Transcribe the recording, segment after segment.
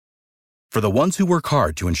For the ones who work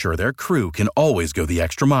hard to ensure their crew can always go the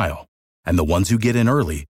extra mile, and the ones who get in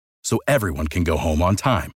early so everyone can go home on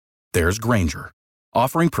time, there's Grainger,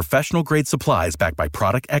 offering professional-grade supplies backed by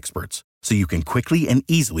product experts so you can quickly and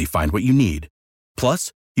easily find what you need.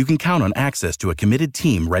 Plus, you can count on access to a committed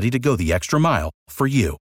team ready to go the extra mile for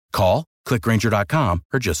you. Call, click Grainger.com,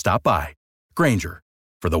 or just stop by. Grainger,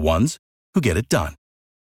 for the ones who get it done.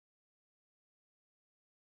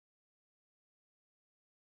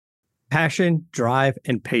 Passion, drive,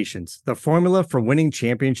 and patience. The formula for winning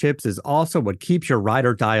championships is also what keeps your ride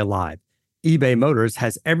or die alive. eBay Motors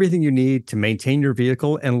has everything you need to maintain your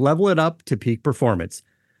vehicle and level it up to peak performance.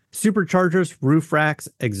 Superchargers, roof racks,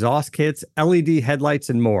 exhaust kits, LED headlights,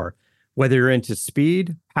 and more. Whether you're into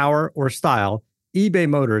speed, power, or style, eBay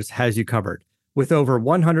Motors has you covered. With over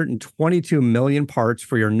 122 million parts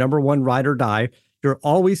for your number one ride or die, you'll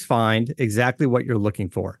always find exactly what you're looking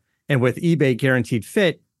for. And with eBay Guaranteed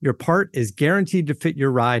Fit, your part is guaranteed to fit your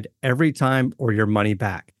ride every time or your money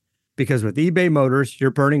back. Because with eBay Motors, you're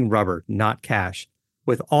burning rubber, not cash.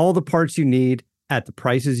 With all the parts you need at the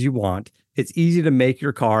prices you want, it's easy to make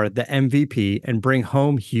your car the MVP and bring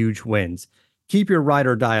home huge wins. Keep your ride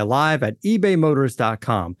or die alive at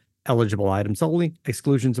ebaymotors.com. Eligible items only.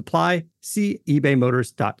 Exclusions apply. See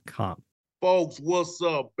ebaymotors.com. Folks, what's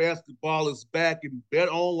up? Basketball is back, and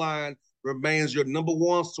BetOnline remains your number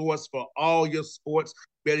one source for all your sports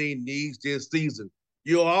betting needs this season.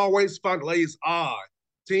 You'll always find the latest odds,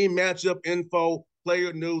 team matchup info,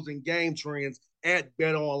 player news, and game trends at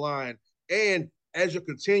BetOnline. And as your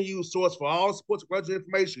continued source for all sports related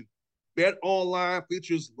information, BetOnline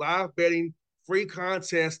features live betting, free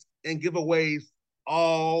contests, and giveaways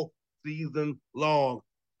all season long.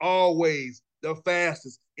 Always the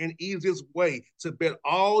fastest and easiest way to bet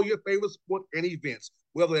all your favorite sports and events,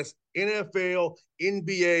 whether it's NFL,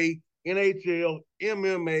 NBA, NHL,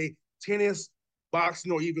 MMA, tennis,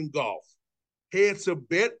 boxing, or even golf. Head to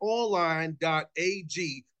betonline.ag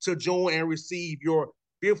to join and receive your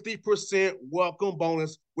 50% welcome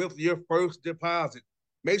bonus with your first deposit.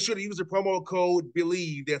 Make sure to use the promo code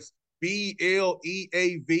BELIEVE, that's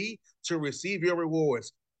BLEAV, to receive your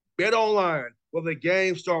rewards. BetOnline, where the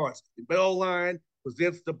game starts. BetOnline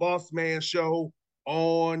presents the Boss Man Show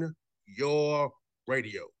on your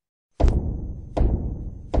radio.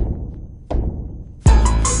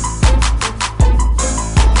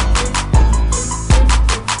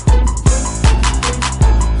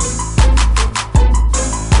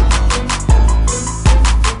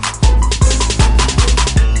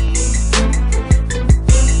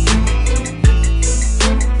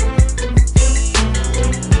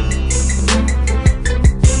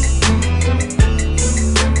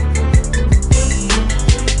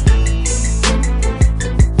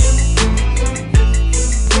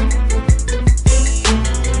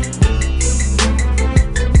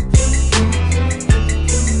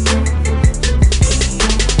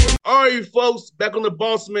 Folks, back on the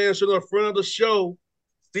Boss Man Show, a friend of the show,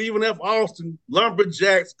 Stephen F. Austin,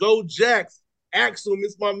 Lumberjacks, Go Jacks, Axel,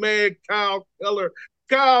 miss my man, Kyle Keller.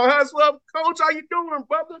 Kyle, what's up, Coach? How you doing,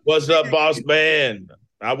 brother? What's up, Boss Man?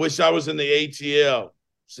 I wish I was in the ATL,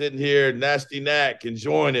 sitting here, nasty knack,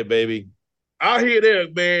 enjoying it, baby. I hear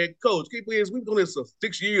that, man. Coach, keep believing we've been doing this for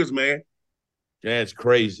 6 years, man. Yeah, it's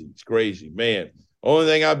crazy. It's crazy, man. Only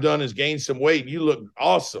thing I've done is gain some weight. You look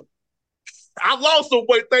awesome. I lost some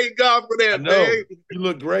weight. Thank God for that, man. You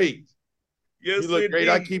look great. Yes, you look indeed. great.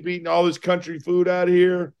 I keep eating all this country food out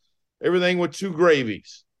here. Everything with 2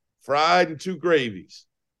 gravies, fried and 2 gravies.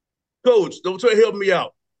 Coach, don't try to help me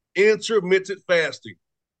out. Intermittent fasting.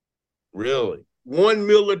 Really? 1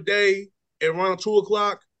 meal a day at around 2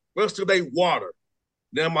 o'clock. Rest of the day, water.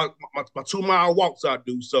 Now my 2-mile walks I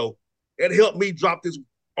do. So it helped me drop this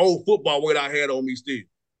old football weight I had on me still.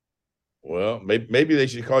 Well, maybe they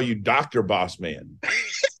should call you Dr. Boss Man.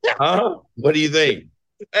 Huh? What do you think?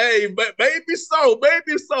 Hey, maybe so.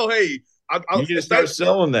 Maybe so. Hey, you need to start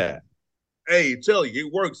selling that. Hey, tell you,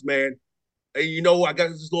 it works, man. Hey, you know, I got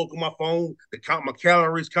this look on my phone to count my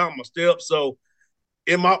calories, count my steps. So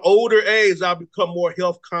in my older age, I've become more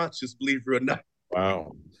health conscious, believe it or not.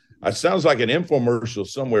 Wow. It sounds like an infomercial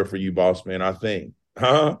somewhere for you, Boss Man, I think.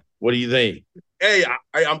 Huh? What do you think? Hey,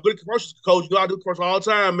 I'm good at commercials, Coach. You know, I do commercials all the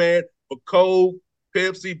time, man. For Coke,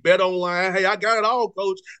 Pepsi, BetOnline. Hey, I got it all,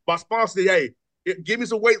 Coach. My sponsor, hey, give me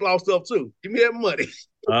some weight loss stuff, too. Give me that money.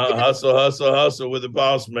 Hustle with the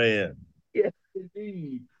Boss Man. Yes,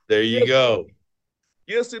 indeed. There you go.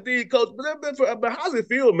 Yes, indeed, Coach. But how's it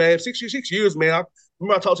feel, man? 6 years, man. I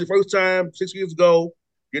remember I talked to you first time 6 years ago.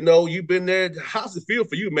 You know, you've been there. How's it feel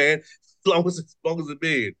for you, man? As long as it's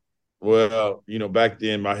been. Well, back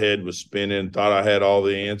then my head was spinning, thought I had all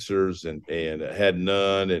the answers and had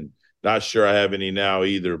none, and not sure I have any now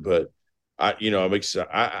either. But I'm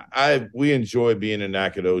excited. We enjoy being in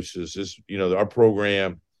Nacogdoches. Our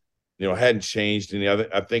program, hadn't changed any.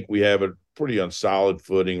 I think we have a pretty on solid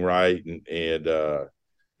footing, right? And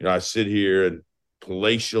I sit here in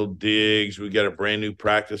palatial digs. We got a brand new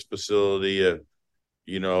practice facility.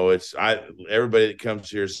 Everybody that comes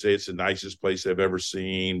here say it's the nicest place they've ever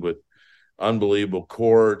seen, with unbelievable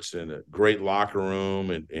courts and a great locker room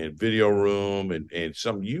and video room and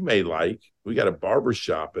something you may like. We got a barber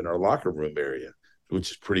shop in our locker room area, which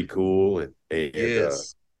is pretty cool, and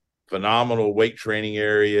Yes. phenomenal weight training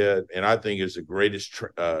area. And I think it's the greatest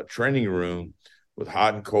training room with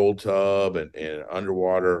hot and cold tub and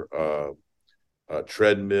underwater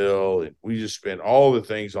treadmill. And we just spend all the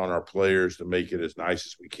things on our players to make it as nice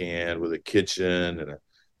as we can, with a kitchen and a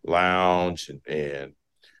lounge and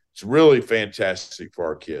it's really fantastic for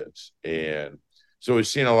our kids. And so we've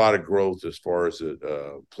seen a lot of growth as far as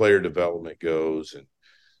player development goes. And,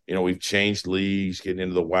 we've changed leagues, getting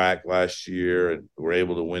into the WAC last year, and we're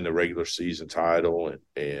able to win the regular season title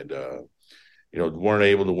and weren't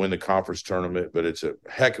able to win the conference tournament, but it's a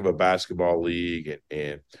heck of a basketball league,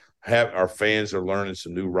 and have our fans are learning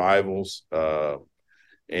some new rivals.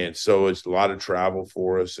 And so it's a lot of travel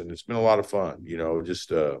for us, and it's been a lot of fun,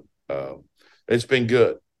 it's been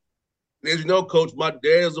good. As you know, Coach, my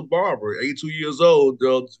dad's a barber, 82 years old.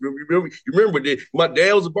 Remember that my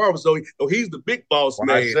dad was a barber, so he's the big boss When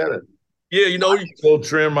man. I said it. Yeah, I full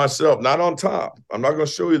trim myself, not on top. I'm not going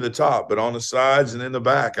to show you the top, but on the sides and in the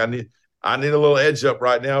back. I need a little edge up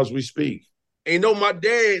right now as we speak. And my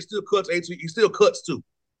dad still cuts 82. He still cuts too.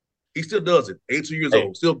 He still does it. 82 years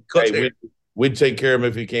old, still cuts hair. We'd take care of him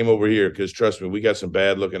if he came over here, because trust me, we got some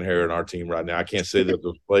bad looking hair in our team right now. I can't say that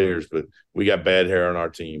those players, but we got bad hair on our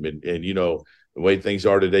team. And the way things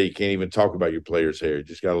are today, you can't even talk about your players' hair. You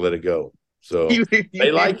just got to let it go. So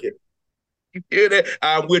they like it. You hear that?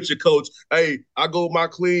 I'm with you, Coach. Hey, I go with my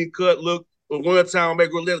clean cut look. But one time I may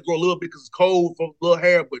let it grow a little bit because it's cold for a little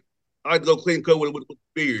hair, but I go clean cut with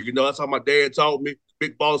beard. That's how my dad taught me.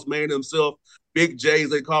 Big boss man himself. Big J's,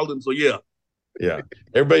 they called him. So, yeah. Yeah.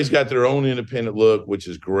 Everybody's got their own independent look, which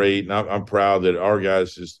is great. And I'm proud that our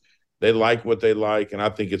guys they like what they like. And I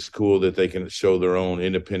think it's cool that they can show their own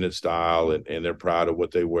independent style and they're proud of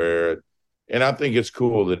what they wear. And I think it's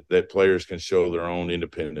cool that players can show their own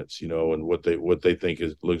independence, and what they think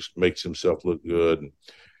makes themselves look good.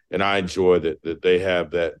 And I enjoy that they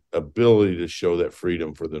have that ability to show that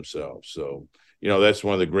freedom for themselves. So, that's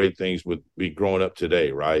one of the great things with growing up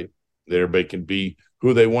today, right? That everybody can be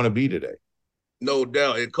who they want to be today. No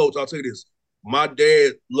doubt. And Coach, I'll tell you this. My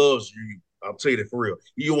dad loves you. I'll tell you that for real.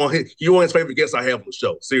 You want his favorite guest I have on the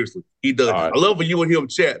show. Seriously. He does. Right. I love when you and him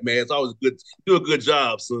chat, man. It's always good. You do a good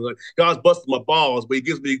job, son. God's busting my balls, but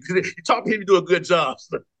you talk to him, you do a good job,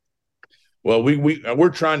 son. Well, we're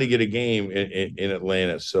trying to get a game in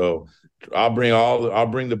Atlanta. So I'll bring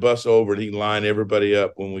the bus over and he can line everybody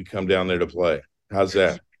up when we come down there to play. How's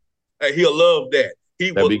that? Hey, he'll love that.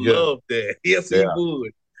 He would love that. Yes, he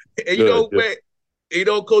would. And good, man,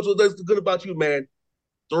 Coach, what's good about you, man?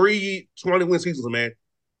 3 20-win seasons, man.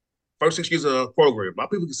 First 6 years of the program. My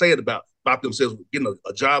people can say it about themselves, getting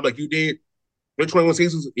a job like you did. 21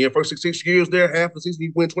 seasons in your first 6 years there, half the season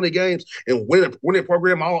you win 20 games and win the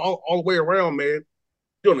program all the way around, man.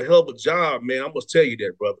 You're doing a hell of a job, man. I must tell you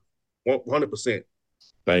that, brother. 100%.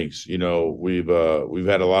 Thanks. We've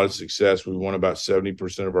had a lot of success. We won about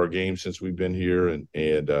 70% of our games since we've been here, and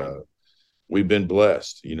we've been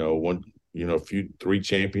blessed. Won 3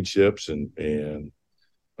 championships, and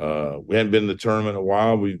we hadn't been in the tournament in a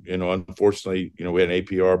while. We unfortunately we had an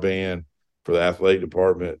APR ban for the athletic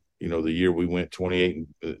department. The year we went 28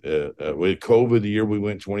 with COVID, the year we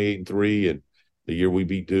went 28-3, and the year we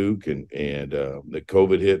beat Duke, and the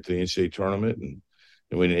COVID hit the NCAA tournament, and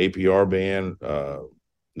we had an APR ban.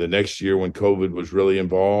 The next year when COVID was really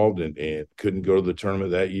involved and couldn't go to the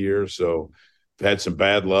tournament that year, so had some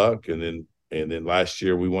bad luck, and then last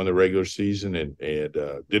year we won the regular season and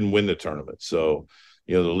didn't win the tournament. So,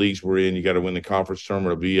 the leagues we're in, you got to win the conference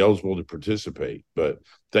tournament to be eligible to participate. But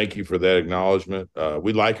thank you for that acknowledgement.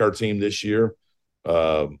 We like our team this year.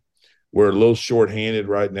 We're a little shorthanded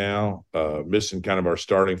right now, missing kind of our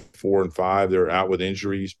starting 4 and 5. They're out with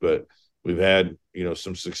injuries, but we've had,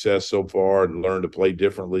 some success so far and learned to play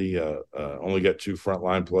differently. Only got 2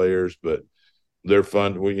 frontline players, but they're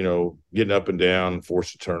fun. We, getting up and down,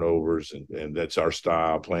 forcing turnovers, and that's our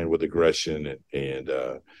style, playing with aggression and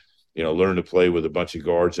learning to play with a bunch of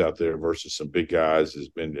guards out there versus some big guys has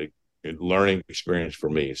been a learning experience for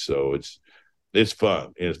me. So it's it's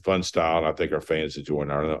fun. It's fun style, and I think our fans enjoy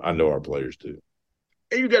it. I know our players do.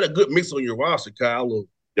 And you got a good mix on your roster, Kyle, of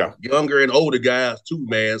Yeah. younger and older guys too,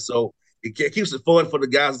 man. So it keeps it fun for the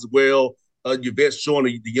guys as well. Your vets showing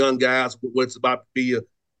the young guys what it's about to be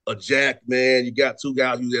a Jack, man. You got two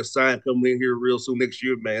guys who have signed coming in here real soon next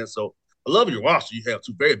year, man. So I love your roster. You have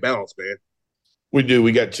two very balanced, man. We do.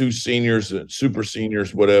 We got two seniors, super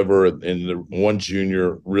seniors, whatever, and the one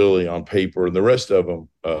junior really on paper, and the rest of them,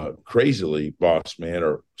 crazily, boss man,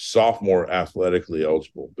 are sophomore athletically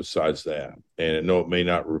eligible. Besides that, and I know it may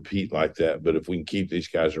not repeat like that, but if we can keep these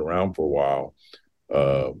guys around for a while,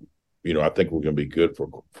 I think we're going to be good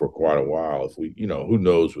for quite a while. If we, who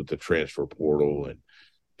knows with the transfer portal and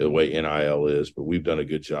the way NIL is, but we've done a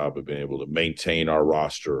good job of being able to maintain our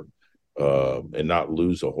roster. And not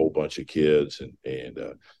lose a whole bunch of kids,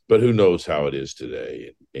 but who knows how it is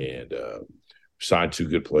today? And signed two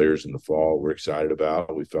good players in the fall. We're excited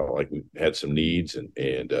about. We felt like we had some needs, but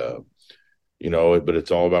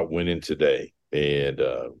it's all about winning today. And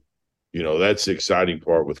that's the exciting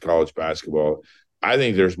part with college basketball. I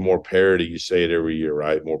think there's more parity. You say it every year,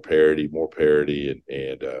 right? More parity,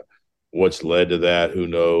 and what's led to that, who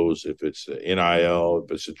knows? If it's NIL,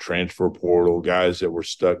 if it's a transfer portal, guys that were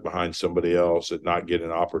stuck behind somebody else and not getting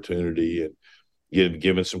an opportunity and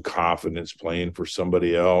given some confidence playing for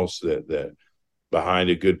somebody else that behind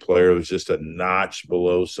a good player was just a notch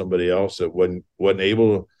below somebody else that wasn't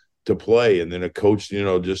able to play. And then a coach,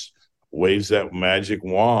 just waves that magic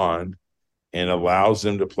wand and allows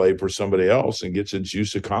them to play for somebody else and gets a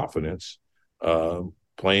juice of confidence.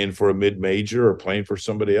 Playing for a mid-major or playing for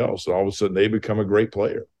somebody else. All of a sudden, they become a great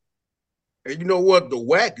player. And you know what? The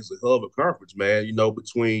WAC is a hell of a conference, man.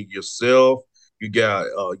 Between yourself, you got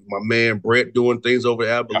my man Brett doing things over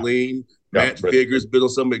at Abilene. Yeah. Matt Figures building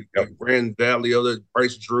something at Grand Valley, other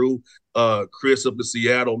Bryce Drew, Chris up in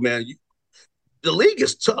Seattle, man. The league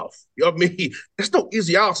is tough. There's no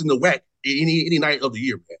easy outs in the WAC any night of the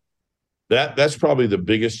year, man. That's probably the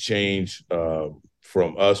biggest change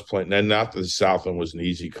from us playing. And not that the Southland was an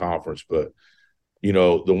easy conference, but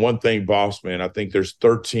the one thing, boss man, I think there's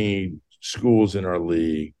 13 schools in our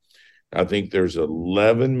league. I think there's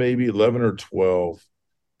 11 or 12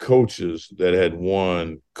 coaches that had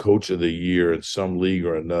won Coach of the Year in some league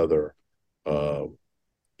or another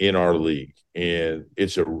in our league. And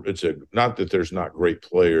it's a not that there's not great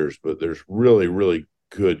players, but there's really, really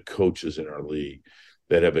good coaches in our league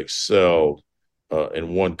that have excelled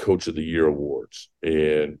and won Coach of the Year awards.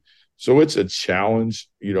 And so it's a challenge,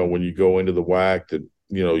 when you go into the WAC that,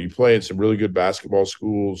 you play in some really good basketball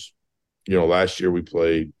schools. Last year we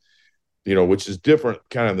played, which is different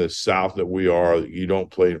kind of the South that we are. You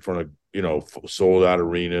don't play in front of, sold out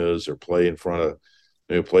arenas or played in front of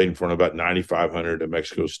about 9,500 at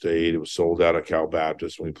Mexico State. It was sold out at Cal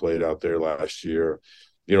Baptist when we played out there last year.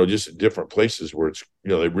 Just different places where it's,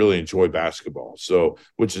 they really enjoy basketball. So,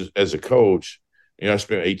 which is, as a coach, I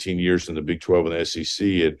spent 18 years in the Big 12 and the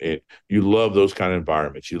SEC, and you love those kind of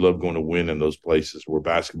environments. You love going to win in those places where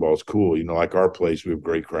basketball is cool. Like our place, we have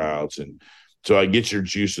great crowds. And so I get your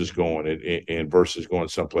juices going and versus going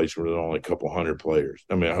someplace where there's only a couple hundred players.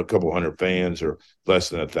 A couple hundred fans or less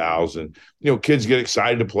than 1,000. Kids get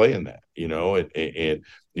excited to play in that, and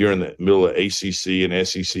you're in the middle of ACC and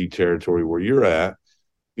SEC territory where you're at,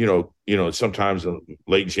 sometimes in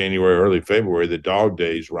late January, early February, the dog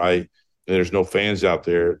days, right? And there's no fans out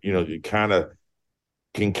there, you can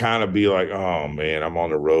be like, oh man, I'm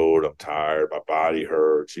on the road, I'm tired, my body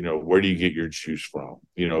hurts. Where do you get your juice from?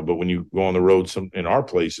 But when you go on the road, in our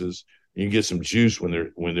places, you can get some juice when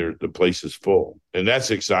the place is full. And that's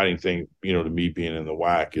the exciting thing, to me being in the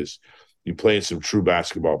WAC is you play in some true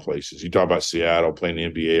basketball places. You talk about Seattle playing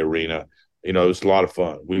the NBA arena, it's a lot of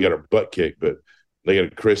fun. We got our butt kicked, but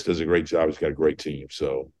Chris does a great job. He's got a great team.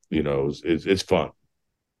 So, it's fun.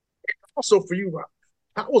 Also for you,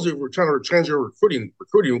 how was it trying to change your recruiting?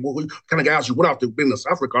 What kind of guys you went out to in the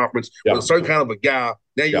Southland Conference with a certain kind of a guy?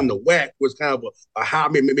 Now you're in the WAC, was kind of a high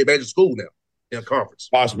major school now in a conference.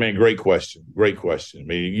 Awesome, man. Great question. I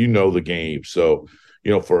mean, the game. So,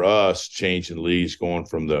 for us, changing leagues, going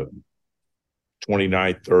from the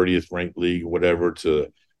 29th, 30th ranked league, whatever, to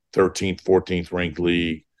 13th, 14th ranked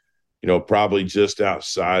league, probably just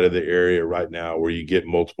outside of the area right now where you get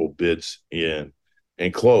multiple bids in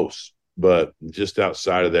and close. But just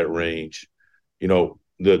outside of that range,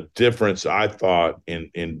 the difference I thought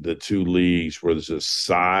in the two leagues was the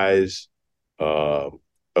size of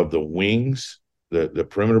the wings, the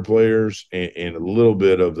perimeter players, and a little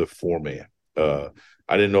bit of the four-man. I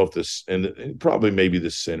didn't know if this, and probably maybe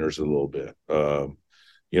the centers a little bit.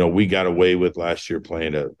 we got away with last year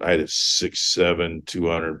playing I had a 6'7",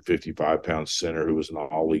 255-pound center who was an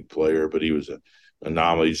all-league player, but he was an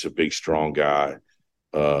anomaly. He's a big, strong guy.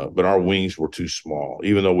 But our wings were too small.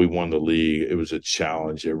 Even though we won the league, it was a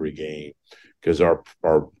challenge every game because our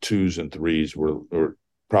twos and threes were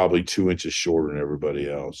probably 2 inches shorter than everybody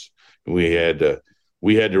else. And we had to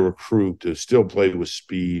recruit to still play with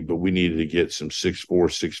speed, but we needed to get some 6'4",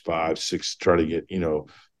 6'5", try to get,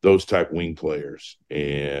 those type wing players.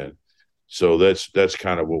 And so that's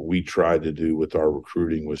kind of what we tried to do with our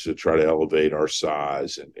recruiting, was to try to elevate our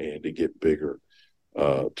size and to get bigger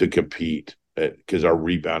to compete, because our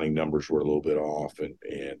rebounding numbers were a little bit off.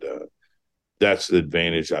 And that's the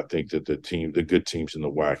advantage I think that the good teams in the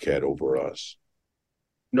WAC had over us.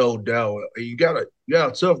 No doubt. You got a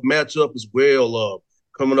tough matchup as well.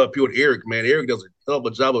 Coming up here with Eric, man. Eric does a hell of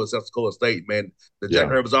a job at South Dakota State, man. The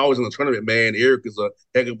Jackrabbits always in the tournament, man. Eric is a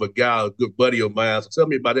heck of a guy, a good buddy of mine. So tell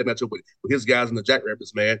me about that matchup with his guys in the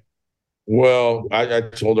Jackrabbits, man. Well, I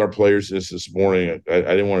told our players this morning. I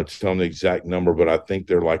didn't want to tell them the exact number, but I think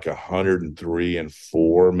they're like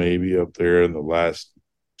 103-4 maybe up there in the last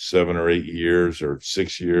 7 or 8 years or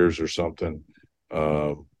 6 years or something. They're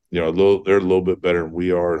a little bit better than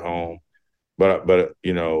we are at home. But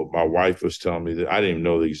my wife was telling me that I didn't even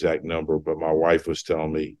know the exact number, but my wife was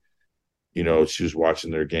telling me, she was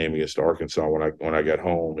watching their game against Arkansas when I got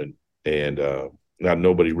home, and now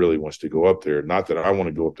nobody really wants to go up there. Not that I want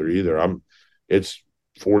to go up there either. It's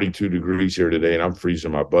 42 degrees here today, and I'm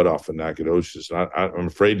freezing my butt off in Nacogdoches. I'm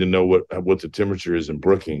afraid to know what the temperature is in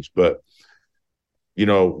Brookings, but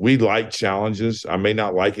we like challenges. I may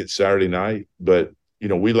not like it Saturday night, but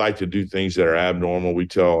we like to do things that are abnormal. We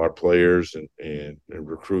tell our players and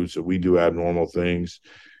recruits that we do abnormal things,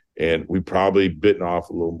 and we probably bitten off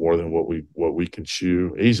a little more than what we can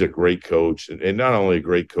chew. He's a great coach, and not only a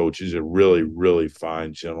great coach, he's a really, really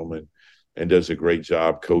fine gentleman, and does a great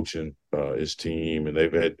job coaching his team. And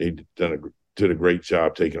he did a great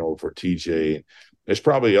job taking over for TJ. It's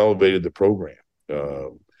probably elevated the program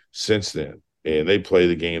since then, and they play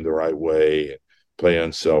the game the right way and play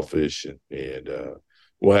unselfish, and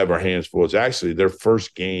we'll have our hands full. It's actually their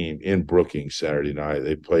first game in Brookings Saturday night.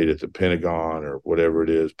 They played at the Pentagon or whatever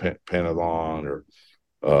it is, Pentalon,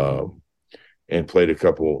 and played a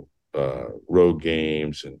couple road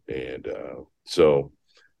games and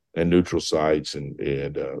neutral sites,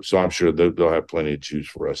 and so I'm sure they'll have plenty to choose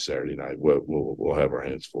for us Saturday night. We'll have our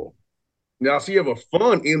hands full. Now, so you have a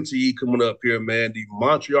fun MTE coming up here, man, the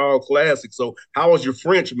Montreal Classic. So how was your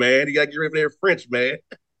French, man? You got to get ready for their French, man.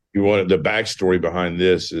 You wanted the backstory behind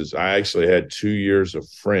this is I actually had 2 years of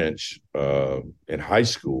French in high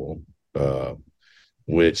school,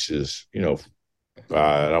 which is,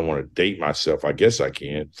 I don't want to date myself. I guess I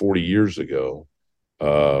can. 40 years ago,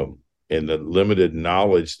 and the limited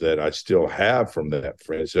knowledge that I still have from that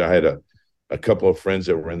French. I had a couple of friends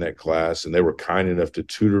that were in that class, and they were kind enough to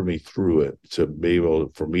tutor me through it to be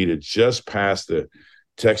able for me to just pass the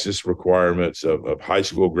Texas requirements of high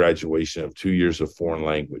school graduation of 2 years of foreign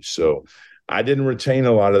language. So I didn't retain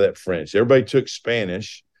a lot of that French. Everybody took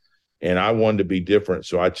Spanish, and I wanted to be different,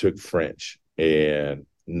 so I took French. And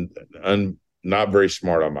not very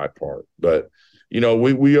smart on my part, but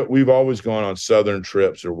we've always gone on Southern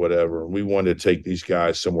trips or whatever, and we wanted to take these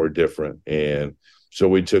guys somewhere different. And so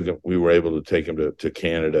we were able to take them to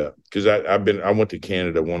Canada, because I went to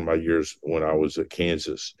Canada one of my years when I was at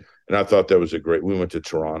Kansas. And I thought that was we went to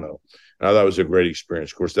Toronto, and I thought it was a great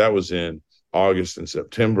experience. Of course, that was in August and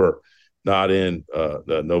September, not in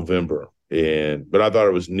November. But I thought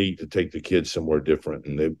it was neat to take the kids somewhere different,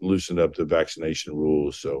 and they loosened up the vaccination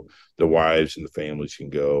rules so the wives and the families can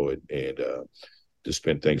go and to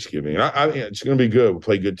spend Thanksgiving. And I it's going to be good. We'll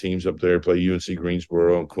play good teams up there. Play UNC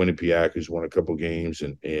Greensboro and Quinnipiac, who's won a couple games,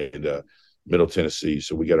 and Middle Tennessee.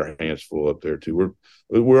 So we got our hands full up there too.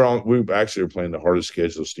 We actually are playing the hardest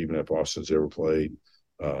schedule Stephen F. Austin's ever played.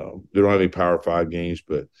 They don't have any Power 5 games,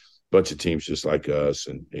 but a bunch of teams just like us,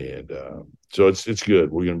 and so it's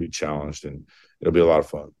good. We're going to be challenged, and it'll be a lot of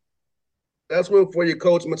fun. That's one for you,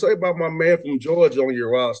 Coach. I'm going to tell you about my man from Georgia on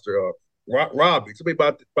your roster, Robbie. Tell me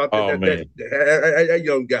about that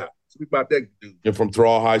young guy. Tell me about that dude. You're from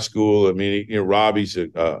Thrall High School. I mean, Robbie's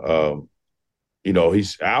he's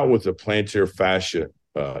out with a plantar fascia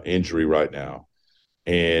injury right now.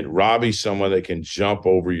 And Robbie's someone that can jump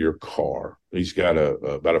over your car. He's got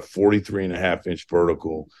about a 43.5-inch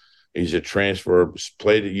vertical. He's a transfer,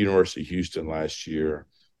 played at University of Houston last year.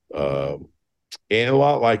 And a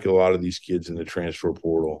lot like a lot of these kids in the transfer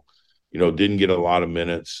portal, didn't get a lot of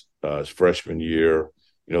minutes his freshman year.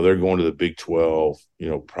 They're going to the Big 12.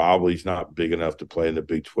 Probably he's not big enough to play in the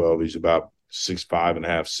Big 12. He's about 6'5.5",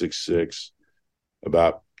 6'6",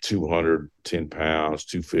 about 210 pounds,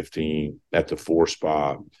 215 at the 4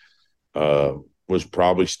 spot. Was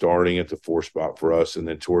probably starting at the 4 spot for us, and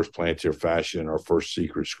then tore his plantar fascia in our first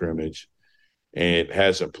secret scrimmage, and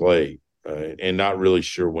hasn't played, and not really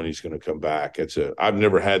sure when he's going to come back. I've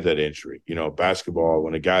never had that injury. Basketball,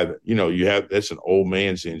 when a guy that, that's an old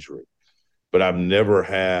man's injury, but I've never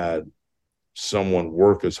had someone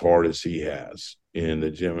work as hard as he has in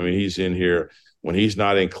the gym. I mean, he's in here when he's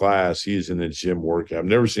not in class, he's in the gym working. I've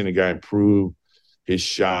never seen a guy improve his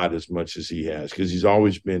shot as much as he has, because he's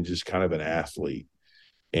always been just kind of an athlete,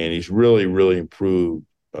 and he's really, really improved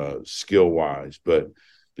skill wise. But,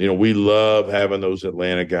 we love having those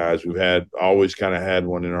Atlanta guys. We've always kind of had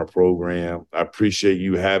one in our program. I appreciate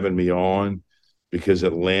you having me on, because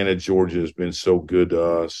Atlanta, Georgia has been so good to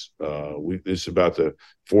us. This is about the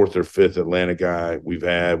 4th or 5th Atlanta guy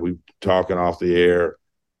we're talking off the air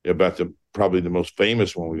about probably the most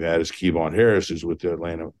famous one we've had is Kevon Harris, who's with the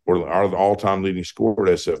Atlanta, or our all-time leading scorer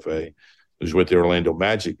at SFA, who's with the Orlando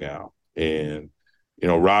Magic now. And,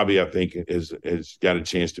 Robbie, I think, has got a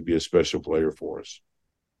chance to be a special player for us.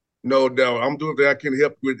 No doubt. I'm doing that. I can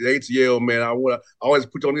help with the ATL, man. I always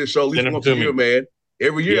put you on this show at least once a year, man.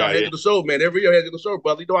 Every year I had the show, man. Every year I had the show,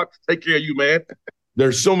 brother. I take care of you, man.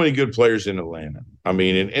 There's so many good players in Atlanta. I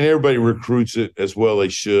mean, and everybody recruits it as well they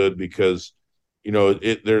should, because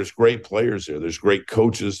there's great players there. There's great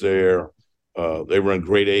coaches there. They run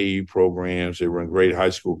great AAU programs. They run great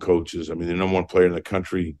high school coaches. I mean, the number one player in the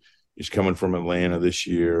country is coming from Atlanta this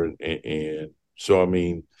year. And so, I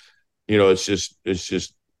mean, it's just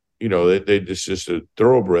a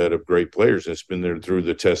thoroughbred of great players that's been there through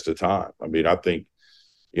the test of time. I mean, I think,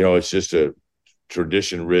 it's just a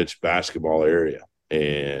tradition-rich basketball area.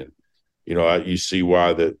 And, you see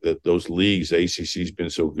why that those leagues, the ACC's been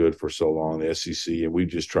so good for so long, the SEC, and we've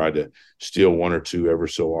just tried to steal one or two ever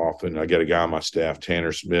so often. I got a guy on my staff,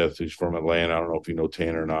 Tanner Smith, who's from Atlanta. I don't know if you know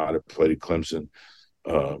Tanner or not. I played at Clemson,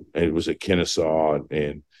 and it was at Kennesaw.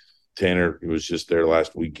 And Tanner was just there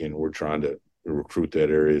last weekend. We're trying to recruit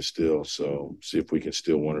that area still. So see if we can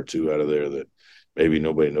steal one or two out of there that maybe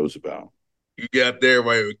nobody knows about. You got there,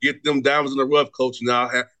 right? Get them diamonds in the rough, coach. Now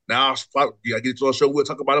I get you on the show. We'll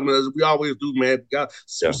talk about them as we always do, man. We got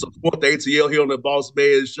support the ATL here on the Boss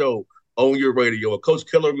Man Show on your radio. Coach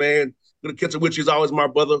Keller, man, gonna catch up with you as always, my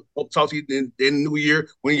brother. Hope to talk to you in the new year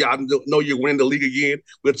when y'all know you're winning the league again.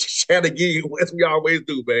 We'll chat again as we always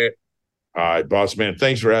do, man. All right, Boss Man.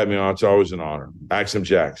 Thanks for having me on. It's always an honor. Axum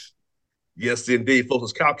Jacks. Yes, indeed,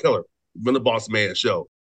 folks. It's Kyle Keller from the Boss Man Show.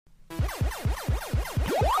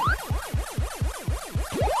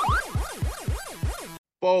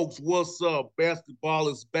 Folks, what's up? Basketball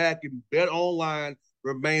is back, and BetOnline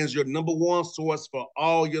remains your number one source for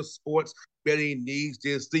all your sports betting needs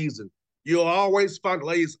this season. You'll always find the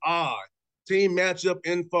latest odds, team matchup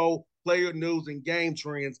info, player news, and game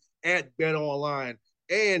trends at BetOnline.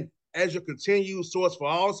 And as your continued source for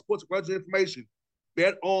all sports related information,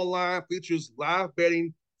 BetOnline features live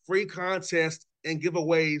betting, free contests, and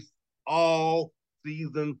giveaways all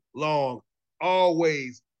season long.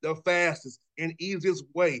 Always the fastest and easiest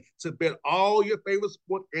way to bet all your favorite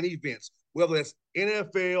sports and events, whether it's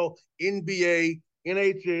NFL, NBA,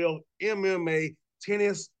 NHL, MMA,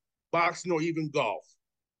 tennis, boxing, or even golf.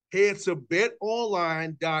 Head to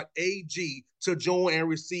betonline.ag to join and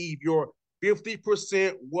receive your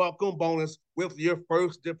 50% welcome bonus with your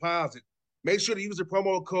first deposit. Make sure to use the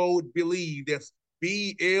promo code BELIEVE, that's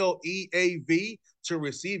BLEAV, to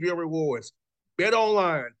receive your rewards.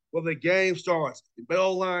 BetOnline, where the game starts.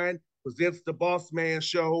 BetOnline presents the Boss Man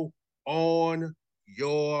Show on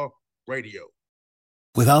your radio.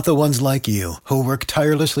 Without the ones like you, who work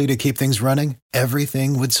tirelessly to keep things running,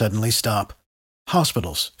 everything would suddenly stop.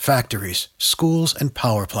 Hospitals, factories, schools, and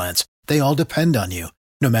power plants, they all depend on you.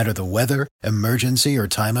 No matter the weather, emergency, or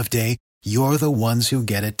time of day, you're the ones who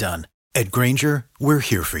get it done. At Grainger, we're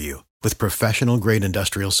here for you with professional-grade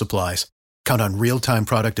industrial supplies. Count on real-time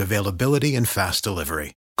product availability and fast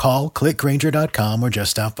delivery. Call, click Grainger.com, or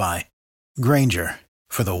just stop by. Grainger,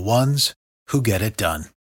 for the ones who get it done.